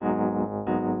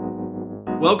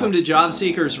Welcome to Job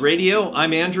Seekers Radio.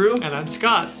 I'm Andrew. And I'm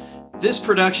Scott. This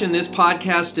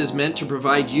podcast is meant to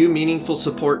provide you meaningful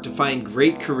support to find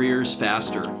great careers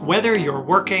faster, whether you're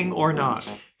working or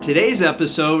not. Today's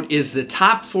episode is the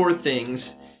top 4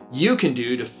 things you can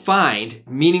do to find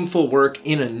meaningful work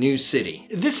in a new city.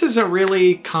 This is a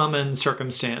really common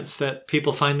circumstance that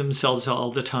people find themselves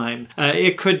all the time.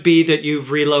 It could be that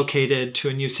you've relocated to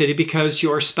a new city because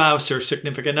your spouse or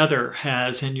significant other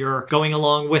has, and you're going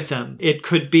along with them. It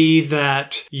could be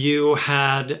that you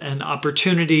had an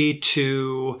opportunity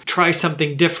to try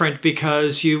something different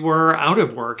because you were out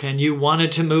of work and you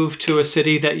wanted to move to a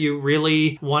city that you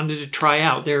really wanted to try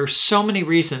out. There are so many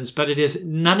reasons, but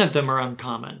none of them are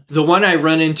uncommon. The one I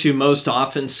run into most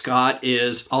often, Scott,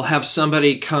 is I'll have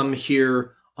somebody come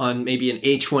here on maybe an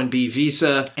H-1B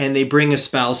visa and they bring a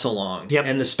spouse along. Yep.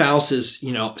 And the spouse is,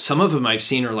 some of them I've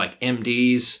seen are like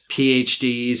MDs,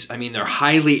 PhDs. I mean, they're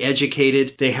highly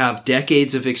educated. They have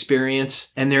decades of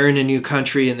experience and they're in a new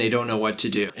country and they don't know what to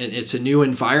do. And it's a new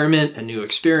environment, a new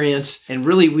experience. And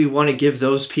really, we want to give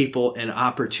those people an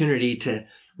opportunity to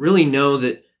really know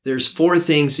that there's 4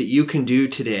 things that you can do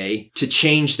today to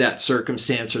change that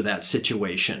circumstance or that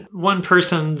situation. One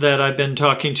person that I've been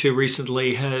talking to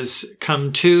recently has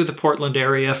come to the Portland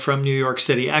area from New York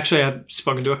City. Actually, I've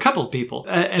spoken to a couple of people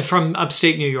from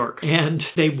upstate New York, and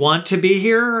they want to be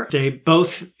here. They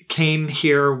both came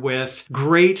here with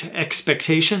great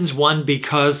expectations. One,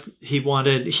 because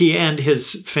he and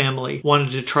his family wanted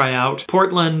to try out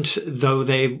Portland, though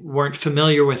they weren't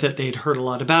familiar with it. They'd heard a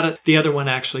lot about it. The other one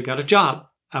actually got a job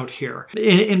out here.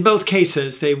 In both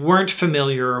cases, they weren't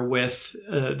familiar with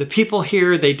the people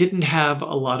here. They didn't have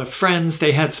a lot of friends.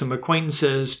 They had some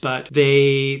acquaintances, but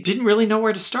they didn't really know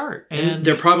where to start. And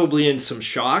they're probably in some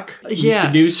shock.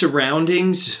 Yes. New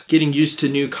surroundings, getting used to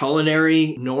new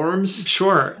culinary norms.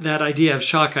 Sure. That idea of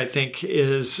shock, I think,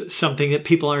 is something that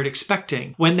people aren't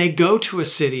expecting. When they go to a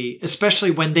city,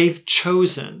 especially when they've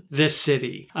chosen this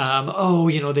city,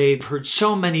 they've heard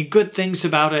so many good things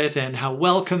about it and how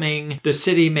welcoming the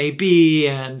city may be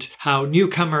and how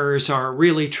newcomers are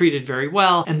really treated very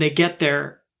well, and they get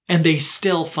there and they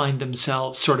still find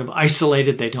themselves sort of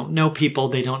isolated. They don't know people.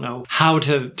 They don't know how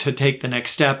to take the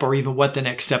next step or even what the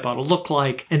next step ought to look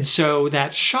like. And so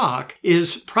that shock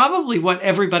is probably what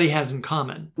everybody has in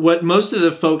common. What most of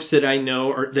the folks that I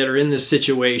know that are in this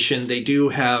situation, they do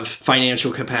have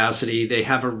financial capacity. They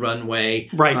have a runway.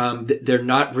 Right. They're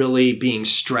not really being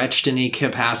stretched in any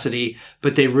capacity,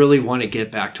 but they really want to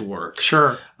get back to work.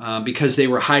 Sure. Because they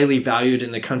were highly valued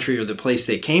in the country or the place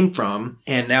they came from.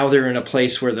 And now they're in a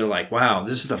place where they're like, wow,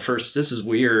 this is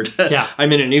weird. Yeah.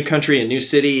 I'm in a new country, a new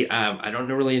city. I don't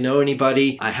really know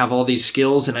anybody. I have all these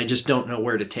skills and I just don't know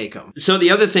where to take them. So the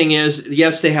other thing is,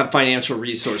 yes, they have financial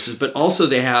resources, but also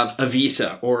they have a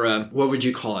visa or what would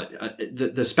you call it?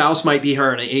 The spouse might be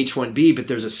here on an H-1B, but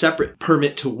there's a separate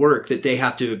permit to work that they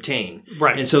have to obtain.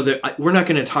 Right. And so we're not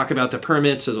going to talk about the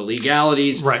permits or the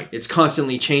legalities. Right. It's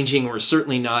constantly changing. We're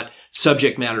certainly not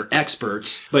subject matter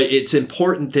experts, but it's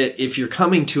important that if you're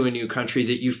coming to a new country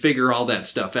that you figure all that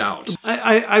stuff out.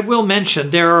 I will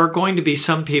mention there are going to be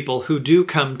some people who do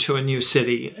come to a new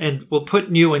city, and we'll put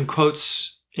new in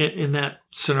quotes in that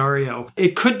scenario.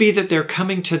 It could be that they're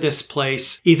coming to this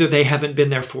place, either they haven't been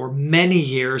there for many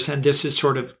years and this is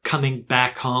sort of coming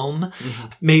back home. Mm-hmm.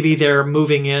 Maybe they're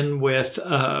moving in with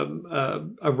a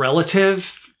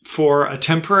relative for a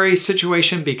temporary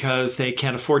situation because they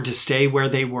can't afford to stay where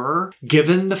they were,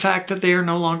 given the fact that they are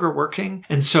no longer working.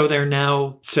 And so they're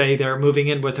now, say they're moving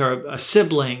in with a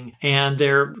sibling and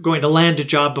they're going to land a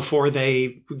job before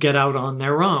they get out on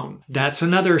their own. That's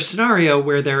another scenario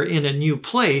where they're in a new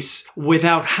place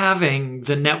without having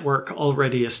the network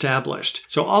already established.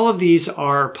 So all of these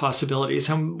are possibilities,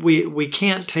 and we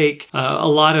can't take a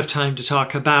lot of time to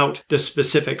talk about the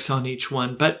specifics on each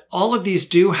one, but all of these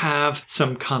do have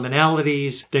some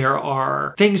commonalities. There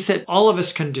are things that all of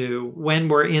us can do when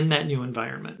we're in that new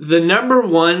environment. The number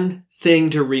one thing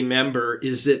to remember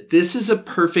is that this is a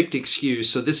perfect excuse.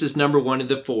 So this is number 1 of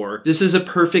the 4. This is a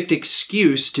perfect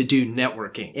excuse to do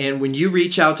networking. And when you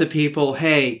reach out to people,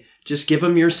 hey, just give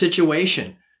them your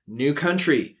situation. New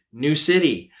country, new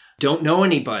city, don't know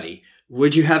anybody.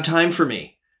 Would you have time for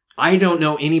me? I don't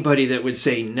know anybody that would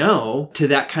say no to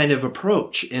that kind of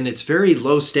approach. And it's very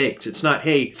low stakes. It's not,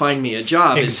 hey, find me a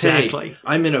job. Exactly. It's, hey,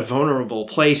 I'm in a vulnerable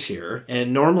place here.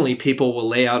 And normally people will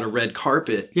lay out a red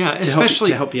carpet especially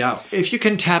to help you out. If you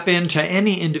can tap into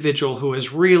any individual who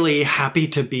is really happy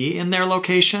to be in their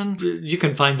location, you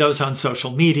can find those on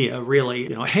social media,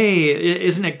 really. Hey,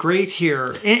 isn't it great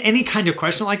here? Any kind of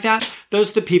question like that,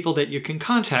 those are the people that you can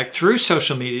contact through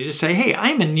social media to say, hey,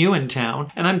 I'm new in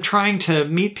town and I'm trying to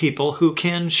meet people who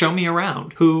can show me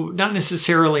around, who not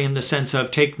necessarily in the sense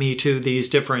of take me to these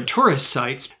different tourist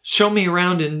sites, show me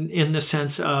around in the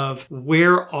sense of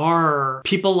where are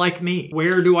people like me?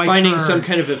 Where do I finding turn? Some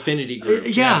kind of affinity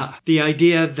group. Yeah. The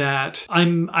idea that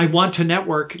I want to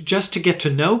network just to get to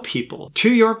know people.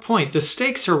 To your point, the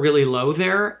stakes are really low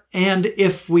there. And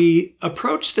if we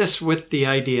approach this with the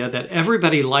idea that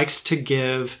everybody likes to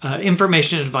give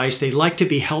information and advice, they like to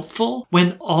be helpful,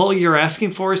 when all you're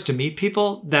asking for is to meet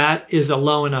people, that is a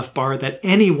low enough bar that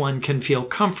anyone can feel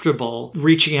comfortable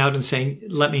reaching out and saying,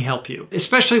 let me help you.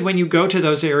 Especially when you go to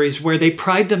those areas where they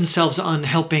pride themselves on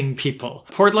helping people.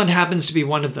 Portland happens to be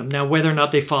one of them. Now, whether or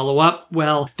not they follow up,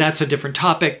 well, that's a different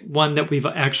topic, one that we've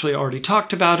actually already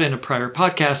talked about in a prior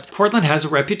podcast. Portland has a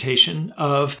reputation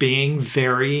of being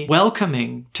very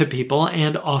welcoming to people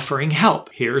and offering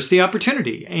help. Here's the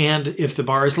opportunity. And if the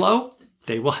bar is low,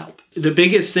 they will help. The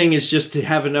biggest thing is just to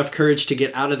have enough courage to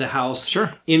get out of the house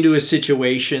into a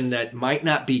situation that might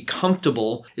not be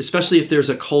comfortable, especially if there's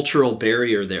a cultural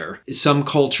barrier there. Some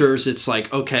cultures, it's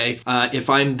like, okay, if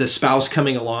I'm the spouse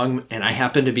coming along and I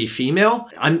happen to be female,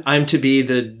 I'm to be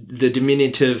the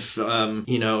diminutive,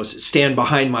 stand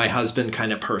behind my husband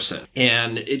kind of person.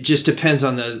 And it just depends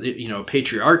on the,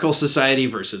 patriarchal society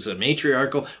versus a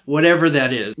matriarchal, whatever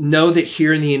that is. Know that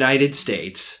here in the United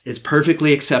States, it's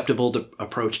perfectly acceptable to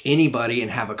approach anybody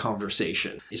and have a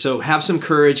conversation. So have some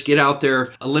courage, get out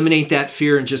there, eliminate that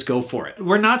fear, and just go for it.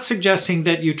 We're not suggesting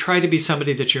that you try to be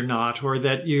somebody that you're not, or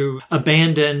that you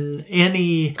abandon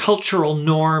any cultural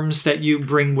norms that you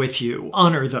bring with you.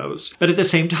 Honor those. But at the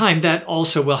same time, that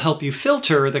also will help you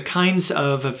filter the kinds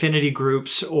of affinity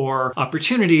groups or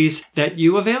opportunities that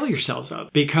you avail yourselves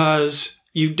of. Because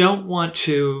you don't want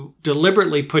to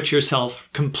deliberately put yourself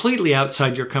completely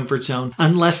outside your comfort zone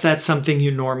unless that's something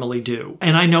you normally do.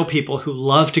 And I know people who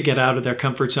love to get out of their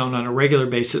comfort zone on a regular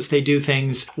basis. They do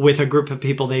things with a group of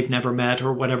people they've never met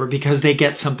or whatever because they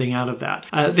get something out of that.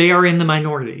 They are in the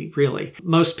minority, really.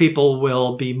 Most people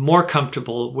will be more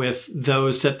comfortable with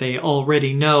those that they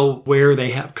already know where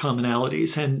they have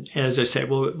commonalities. And as I say,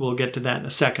 we'll get to that in a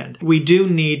second. We do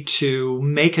need to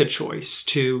make a choice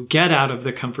to get out of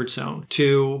the comfort zone, to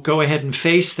go ahead and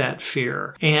face that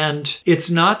fear. And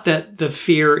it's not that the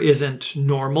fear isn't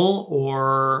normal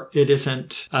or it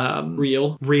isn't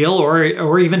real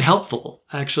or even helpful.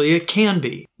 Actually, it can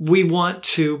be. We want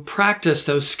to practice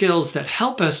those skills that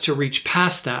help us to reach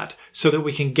past that so that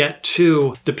we can get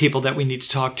to the people that we need to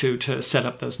talk to set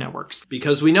up those networks.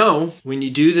 Because we know when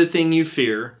you do the thing you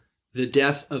fear, the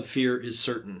death of fear is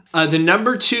certain. The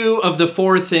number 2 of the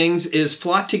 4 things is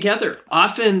flock together.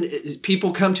 Often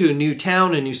people come to a new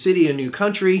town, a new city, a new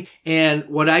country, and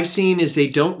what I've seen is they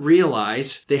don't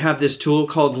realize they have this tool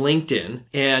called LinkedIn.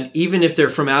 And even if they're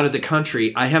from out of the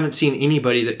country, I haven't seen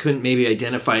anybody that couldn't maybe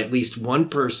identify at least one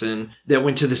person that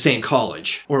went to the same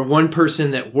college or one person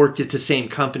that worked at the same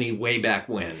company way back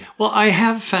when. Well, I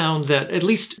have found that at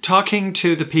least talking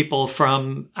to the people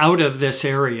from out of this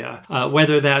area,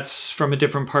 whether that's from a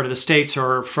different part of the States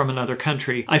or from another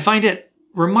country, I find it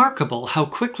remarkable how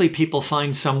quickly people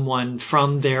find someone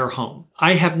from their home.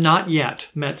 I have not yet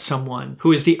met someone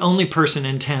who is the only person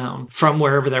in town from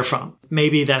wherever they're from.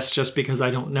 Maybe that's just because I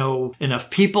don't know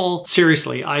enough people.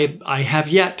 Seriously, I have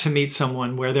yet to meet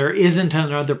someone where there isn't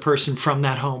another person from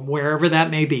that home, wherever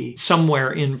that may be,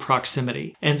 somewhere in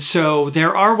proximity. And so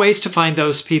there are ways to find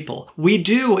those people. We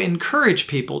do encourage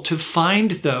people to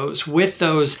find those with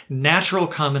those natural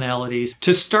commonalities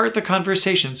to start the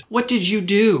conversations. What did you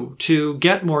do to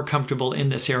get more comfortable in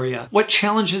this area? What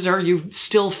challenges are you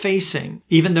still facing,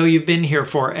 even though you've been here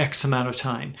for X amount of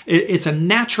time? It's a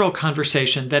natural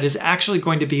conversation that is actually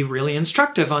going to be really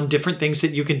instructive on different things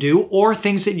that you can do or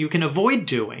things that you can avoid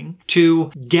doing to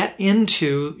get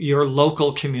into your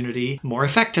local community more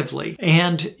effectively.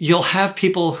 And you'll have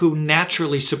people who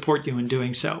naturally support you in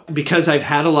doing so. Because I've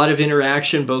had a lot of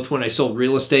interaction, both when I sold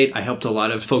real estate, I helped a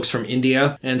lot of folks from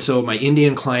India. And so my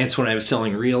Indian clients, when I was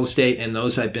selling real estate, and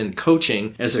those I've been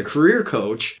coaching as a career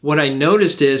coach, what I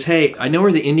noticed is, hey, I know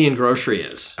where the Indian grocery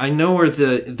is. I know where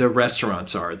the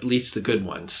restaurants are, at least the good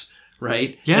ones.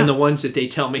 Right? Yeah. And the ones that they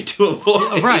tell me to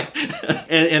avoid. Right.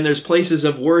 and there's places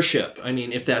of worship. I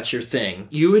mean, if that's your thing.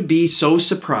 You would be so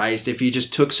surprised if you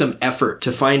just took some effort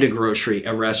to find a grocery,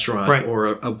 a restaurant, right, or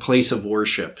a place of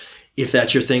worship. If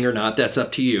that's your thing or not, that's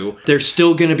up to you. There's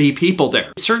still going to be people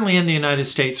there. Certainly in the United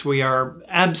States, we are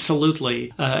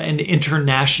absolutely an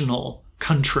international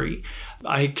country.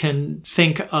 I can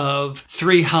think of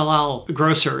 3 halal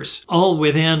grocers, all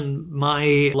within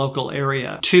my local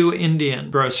area, 2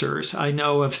 Indian grocers. I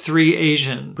know of 3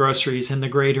 Asian groceries in the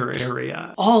greater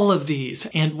area. All of these.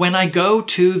 And when I go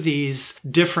to these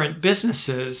different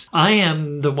businesses, I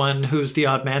am the one who's the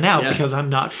odd man out because I'm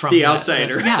not from the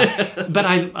outsider. But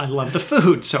I love the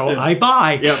food, so I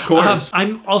buy. Yeah, of course.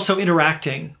 I'm also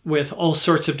interacting with all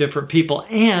sorts of different people,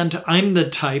 and I'm the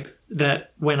type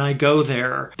that when I go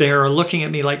there, they're looking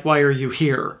at me like, why are you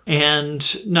here?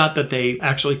 And not that they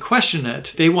actually question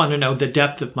it. They want to know the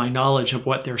depth of my knowledge of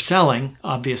what they're selling,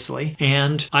 obviously.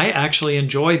 And I actually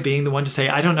enjoy being the one to say,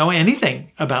 I don't know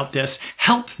anything about this.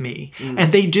 Help me.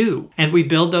 And they do. And we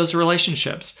build those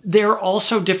relationships. There are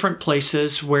also different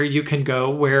places where you can go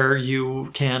where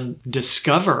you can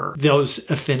discover those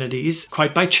affinities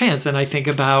quite by chance. And I think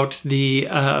about the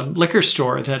liquor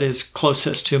store that is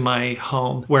closest to my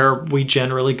home, where we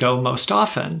generally go most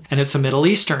often. And it's a Middle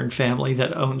Eastern family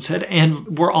that owns it.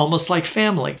 And we're almost like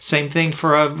family. Same thing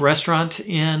for a restaurant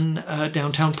in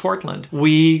downtown Portland.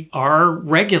 We are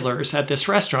regulars at this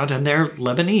restaurant, and they're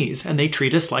Lebanese, and they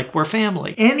treat us like we're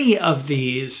family. Any of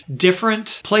these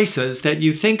different places that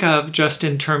you think of just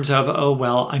in terms of, oh,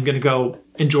 well, I'm going to go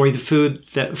enjoy the food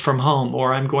from home,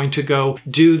 or I'm going to go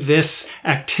do this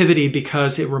activity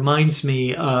because it reminds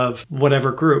me of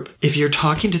whatever group. If you're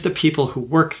talking to the people who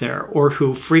work there or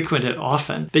who frequent it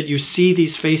often, that you see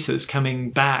these faces coming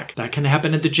back. That can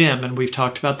happen at the gym, and we've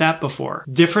talked about that before.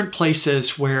 Different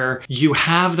places where you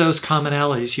have those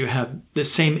commonalities, you have the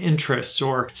same interests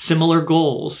or similar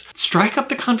goals. Strike up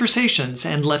the conversations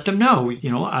and let them know,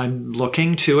 I'm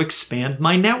looking to expand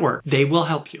my network. They will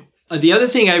help you. The other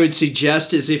thing I would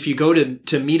suggest is if you go to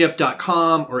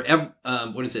meetup.com or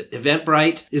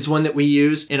Eventbrite is one that we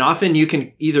use. And often you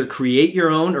can either create your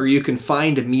own or you can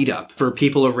find a meetup for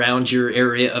people around your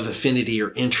area of affinity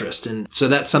or interest. And so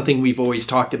that's something we've always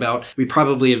talked about. We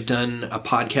probably have done a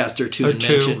podcast or two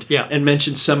and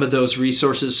mentioned some of those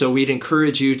resources. So we'd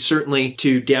encourage you certainly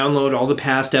to download all the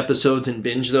past episodes and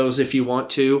binge those if you want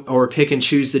to, or pick and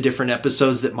choose the different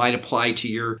episodes that might apply to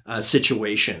your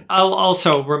situation. I'll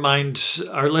also remind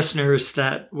our listeners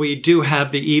that we do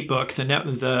have the ebook,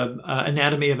 the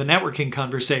Anatomy of a Networking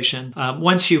Conversation.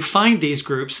 Once you find these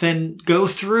groups, then go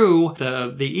through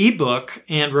the ebook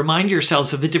and remind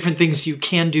yourselves of the different things you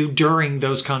can do during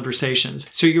those conversations.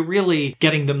 So you're really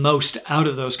getting the most out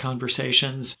of those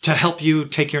conversations to help you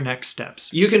take your next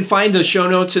steps. You can find the show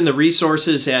notes and the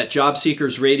resources at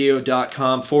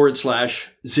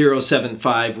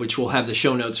jobseekersradio.com/075, which will have the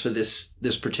show notes for this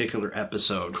particular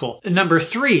episode. Cool. Number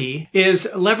 3 is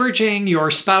leveraging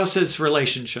your spouse's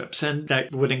relationships. And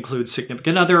that would include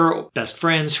significant other, best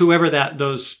friends, whoever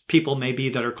those people may be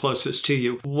that are closest to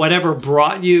you. Whatever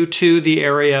brought you to the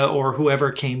area or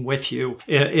whoever came with you.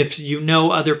 If you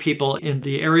know other people in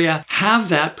the area, have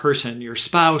that person, your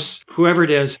spouse, whoever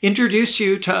it is, introduce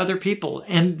you to other people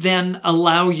and then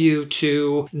allow you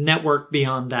to network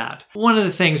beyond that. One of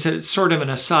the things that it's sort of an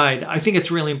aside, I think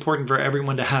it's really important for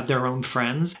everyone to have their own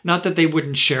friends. Not that they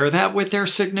wouldn't share that with their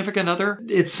significant other.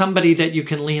 It's somebody that you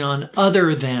can lean on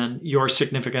other than your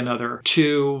significant other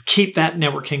to keep that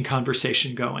networking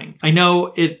conversation going. I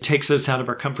know it takes us out of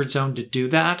our comfort zone to do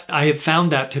that. I have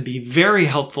found that to be very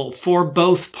helpful for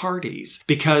both parties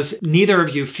because neither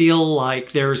of you feel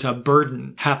like there's a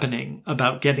burden happening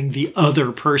about getting the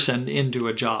other person into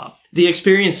a job. The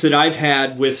experience that I've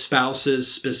had with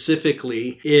spouses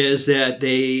specifically is that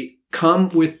they come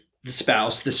with the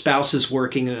spouse is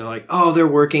working and they're like, oh, they're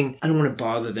working. I don't want to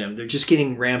bother them. They're just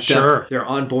getting ramped up. They're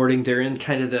onboarding. They're in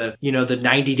kind of the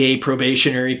 90-day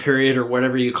probationary period or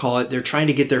whatever you call it. They're trying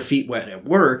to get their feet wet at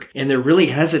work and they're really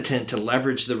hesitant to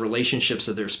leverage the relationships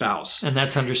of their spouse. And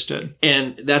that's understood.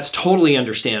 And that's totally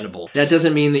understandable. That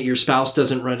doesn't mean that your spouse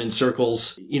doesn't run in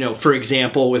circles. For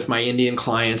example, with my Indian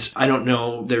clients, I don't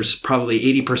know, there's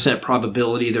probably 80%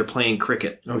 probability they're playing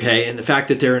cricket. Okay. And the fact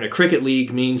that they're in a cricket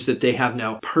league means that they have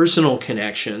now personal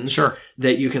connections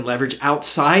that you can leverage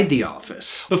outside the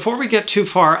office. Before we get too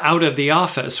far out of the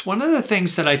office, one of the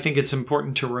things that I think it's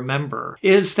important to remember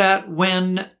is that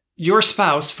when your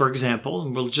spouse, for example,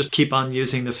 and we'll just keep on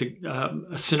using this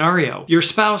scenario, your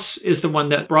spouse is the one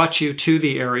that brought you to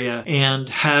the area and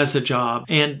has a job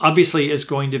and obviously is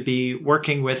going to be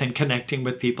working with and connecting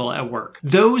with people at work.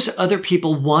 Those other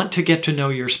people want to get to know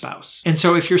your spouse. And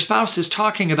so if your spouse is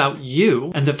talking about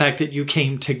you and the fact that you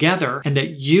came together and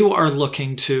that you are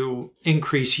looking to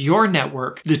increase your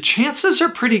network, the chances are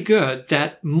pretty good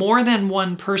that more than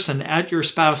one person at your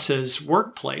spouse's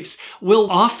workplace will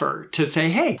offer to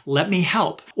say, hey, let me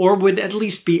help, or would at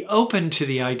least be open to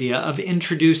the idea of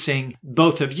introducing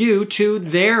both of you to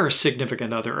their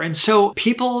significant other. And so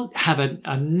people have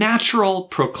a natural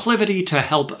proclivity to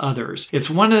help others. It's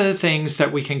one of the things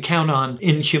that we can count on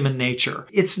in human nature.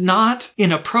 It's not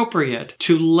inappropriate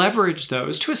to leverage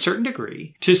those to a certain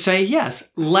degree to say, yes,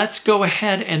 let's go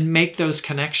ahead and make those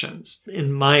connections.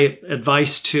 In my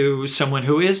advice to someone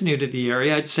who is new to the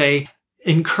area, I'd say,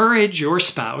 encourage your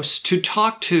spouse to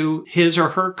talk to his or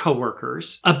her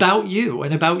coworkers about you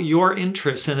and about your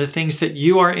interests and the things that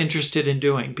you are interested in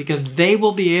doing, because they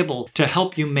will be able to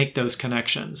help you make those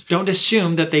connections. Don't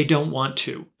assume that they don't want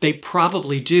to. They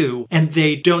probably do, and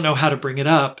they don't know how to bring it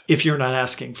up if you're not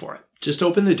asking for it. Just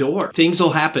open the door. Things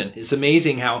will happen. It's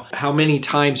amazing how many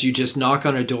times you just knock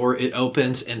on a door, it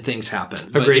opens, and things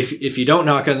happen. But if you don't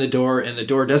knock on the door and the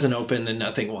door doesn't open, then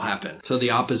nothing will happen. So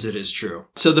the opposite is true.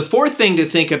 So the fourth thing to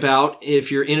think about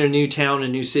if you're in a new town, a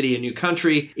new city, a new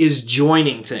country is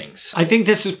joining things. I think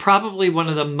this is probably one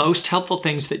of the most helpful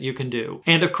things that you can do.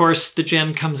 And of course, the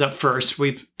gym comes up first.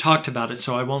 We've talked about it,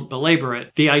 so I won't belabor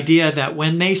it. The idea that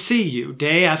when they see you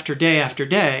day after day after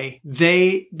day,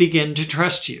 they begin to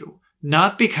trust you.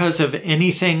 Not because of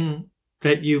anything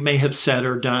that you may have said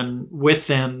or done with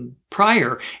them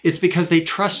prior. It's because they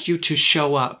trust you to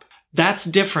show up. That's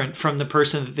different from the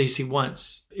person that they see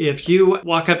once. If you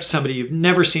walk up to somebody you've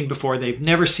never seen before, they've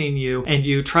never seen you, and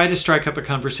you try to strike up a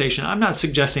conversation, I'm not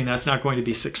suggesting that's not going to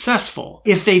be successful.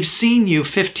 If they've seen you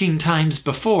 15 times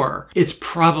before, it's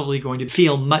probably going to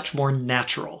feel much more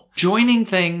natural. Joining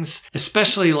things,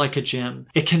 especially like a gym,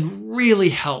 it can really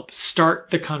help start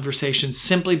the conversation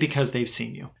simply because they've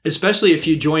seen you. Especially if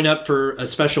you join up for a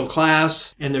special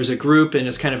class and there's a group and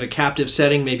it's kind of a captive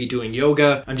setting, maybe doing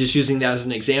yoga. I'm just using that as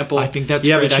an example. I think that's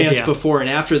you a have a great chance idea. Before and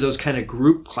after those kind of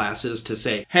group classes to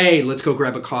say, hey, let's go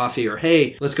grab a coffee, or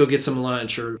hey, let's go get some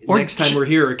lunch, or next time we're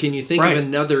here, can you think of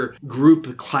another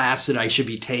group class that I should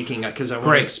be taking because I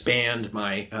want to expand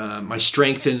my my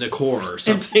strength in the core or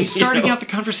something. And starting out the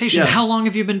conversation, how long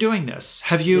have you been doing this?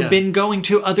 Have you been going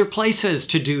to other places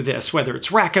to do this, whether it's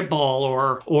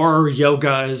racquetball or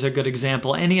yoga is a good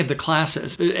example, any of the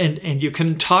classes. And you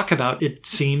can talk about, it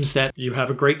seems that you have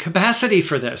a great capacity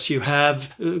for this. You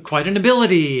have quite an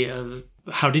ability.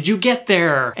 How did you get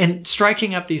there? And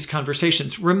striking up these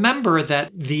conversations. Remember that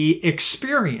the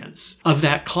experience of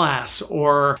that class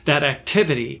or that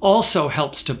activity also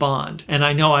helps to bond. And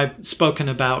I know I've spoken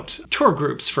about tour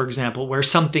groups, for example, where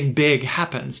something big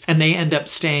happens and they end up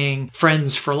staying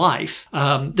friends for life.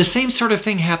 The same sort of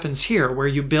thing happens here, where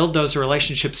you build those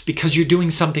relationships because you're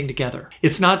doing something together.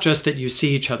 It's not just that you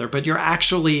see each other, but you're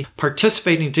actually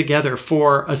participating together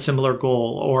for a similar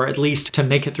goal, or at least to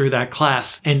make it through that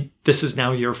class. And this is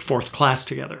now your fourth class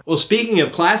together. Well, speaking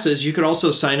of classes, you could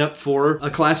also sign up for a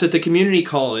class at the community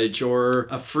college or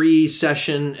a free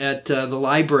session at the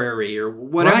library or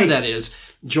whatever that is.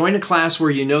 Join a class where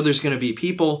you know there's going to be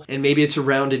people, and maybe it's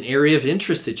around an area of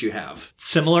interest that you have.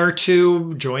 Similar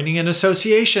to joining an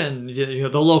association,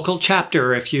 the local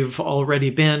chapter, if you've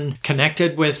already been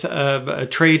connected with a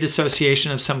trade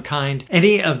association of some kind,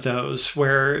 any of those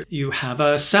where you have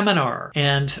a seminar.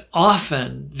 And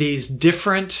often these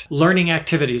different learning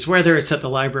activities, whether it's at the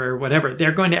library or whatever,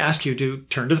 they're going to ask you to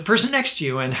turn to the person next to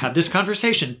you and have this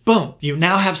conversation. Boom! You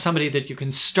now have somebody that you can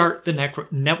start the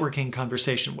networking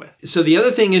conversation with. So the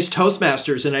other thing is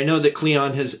Toastmasters, and I know that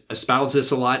Cleon has espoused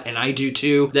this a lot, and I do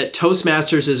too, that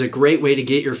Toastmasters is a great way to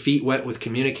get your feet wet with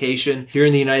communication. Here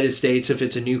in the United States, if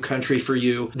it's a new country for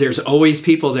you, there's always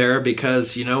people there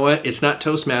because, you know what, it's not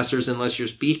Toastmasters unless you're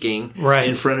speaking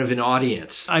in front of an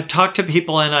audience. I've talked to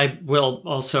people, and I will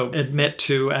also admit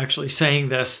to actually saying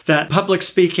this, that public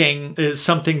speaking is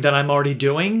something that I'm already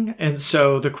doing, and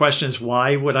so the question is,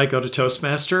 why would I go to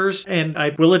Toastmasters? And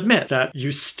I will admit that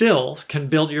you still can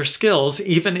build your skills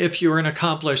even if you're an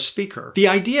accomplished speaker. The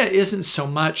idea isn't so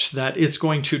much that it's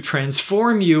going to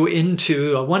transform you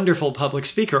into a wonderful public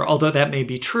speaker, although that may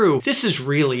be true. This is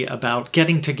really about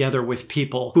getting together with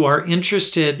people who are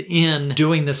interested in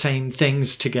doing the same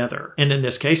things together. And in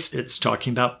this case, it's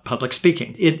talking about public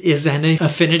speaking. It is an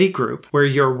affinity group where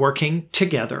you're working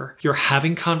together, you're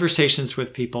having conversations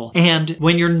with people, and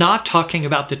when you're not talking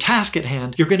about the task at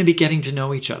hand, you're going to be getting to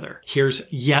know each other. Here's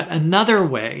yet another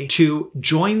way to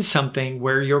join something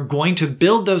where you're going to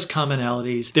build those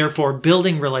commonalities, therefore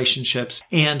building relationships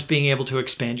and being able to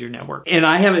expand your network. And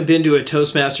I haven't been to a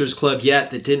Toastmasters club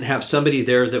yet that didn't have somebody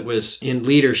there that was in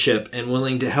leadership and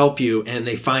willing to help you, and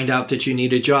they find out that you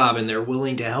need a job and they're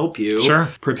willing to help you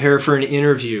prepare for an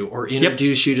interview or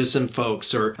introduce you to some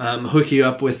folks or hook you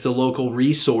up up with the local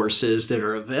resources that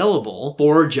are available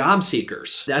for job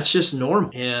seekers. That's just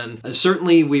normal. And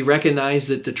certainly we recognize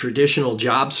that the traditional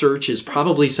job search is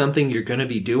probably something you're going to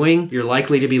be doing. You're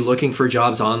likely to be looking for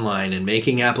jobs online and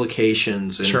making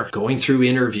applications and going through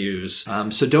interviews.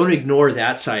 So don't ignore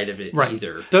that side of it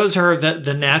either. Those are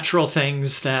the natural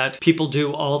things that people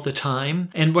do all the time.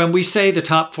 And when we say the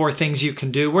top 4 things you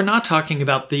can do, we're not talking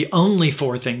about the only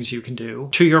 4 things you can do.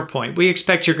 To your point, we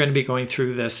expect you're going to be going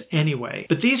through this anyway.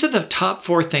 But these are the top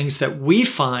 4 things that we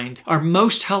find are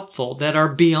most helpful, that are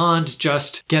beyond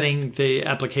just getting the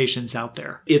applications out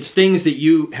there. It's things that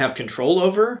you have control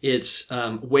over. It's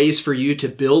ways for you to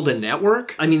build a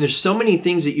network. I mean, there's so many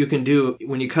things that you can do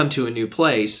when you come to a new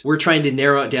place. We're trying to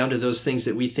narrow it down to those things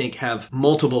that we think have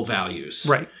multiple values.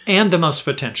 Right. And the most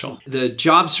potential. The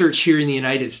job search here in the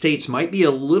United States might be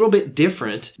a little bit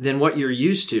different than what you're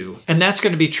used to. And that's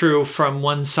going to be true from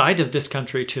one side of this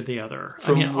country to the other.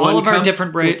 All of our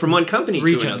different from one company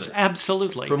regions. To another.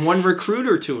 Absolutely. From one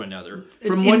recruiter to another.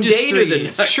 From one day to the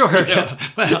next. Sure. Yeah.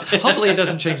 Well, hopefully it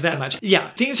doesn't change that much. Yeah.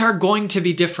 Things are going to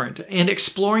be different. And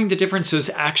exploring the differences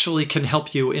actually can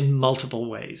help you in multiple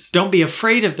ways. Don't be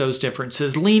afraid of those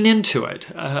differences. Lean into it.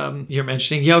 You're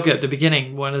mentioning yoga at the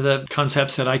beginning. One of the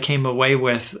concepts that I came away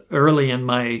with early in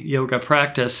my yoga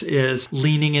practice is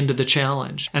leaning into the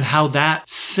challenge, and how that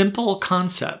simple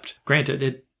concept, granted,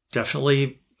 it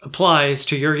definitely applies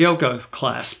to your yoga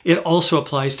class. It also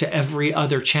applies to every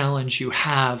other challenge you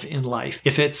have in life.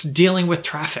 If it's dealing with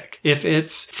traffic, if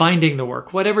it's finding the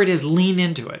work, whatever it is, lean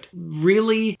into it.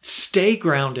 Really stay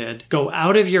grounded, go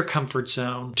out of your comfort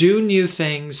zone, do new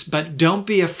things, but don't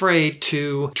be afraid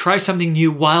to try something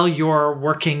new while you're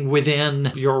working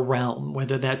within your realm,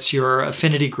 whether that's your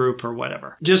affinity group or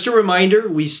whatever. Just a reminder,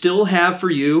 we still have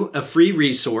for you a free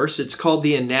resource. It's called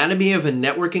The Anatomy of a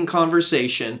Networking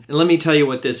Conversation. And let me tell you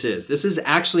what this is. This is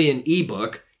actually an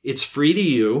ebook. It's free to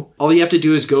you. All you have to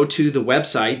do is go to the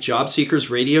website,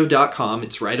 jobseekersradio.com.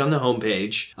 It's right on the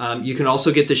homepage. You can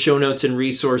also get the show notes and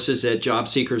resources at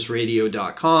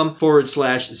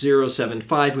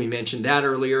jobseekersradio.com/075. We mentioned that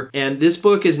earlier. And this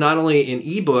book is not only an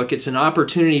ebook, it's an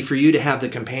opportunity for you to have the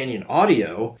companion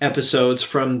audio episodes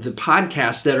from the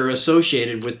podcasts that are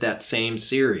associated with that same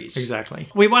series. Exactly.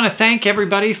 We want to thank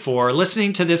everybody for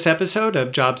listening to this episode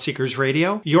of Job Seekers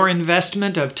Radio. Your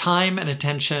investment of time and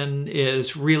attention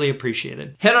is really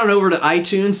appreciated. Head on over to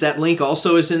iTunes. That link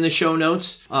also is in the show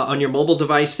notes on your mobile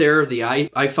device there, the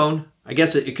iPhone. I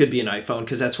guess it could be an iPhone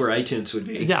because that's where iTunes would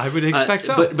be. Yeah, I would expect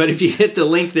so. But if you hit the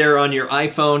link there on your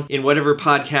iPhone in whatever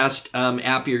podcast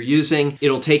app you're using,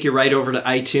 it'll take you right over to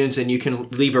iTunes and you can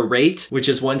leave a rate, which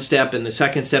is one step. And the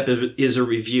second step is a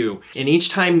review. And each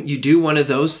time you do one of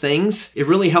those things, it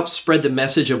really helps spread the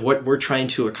message of what we're trying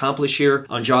to accomplish here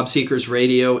on Job Seekers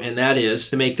Radio. And that is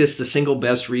to make this the single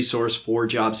best resource for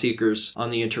job seekers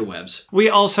on the interwebs. We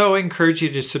also encourage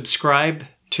you to subscribe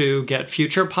to get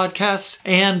future podcasts,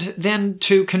 and then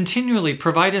to continually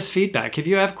provide us feedback. If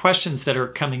you have questions that are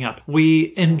coming up,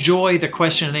 we enjoy the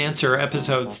question and answer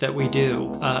episodes that we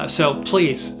do. So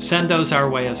please send those our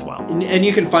way as well. And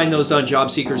you can find those on Job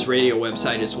Seekers Radio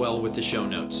website as well with the show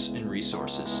notes and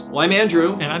resources. Well, I'm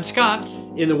Andrew. And I'm Scott.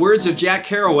 In the words of Jack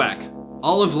Kerouac,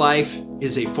 all of life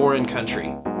is a foreign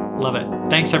country. Love it.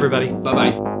 Thanks, everybody.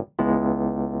 Bye-bye.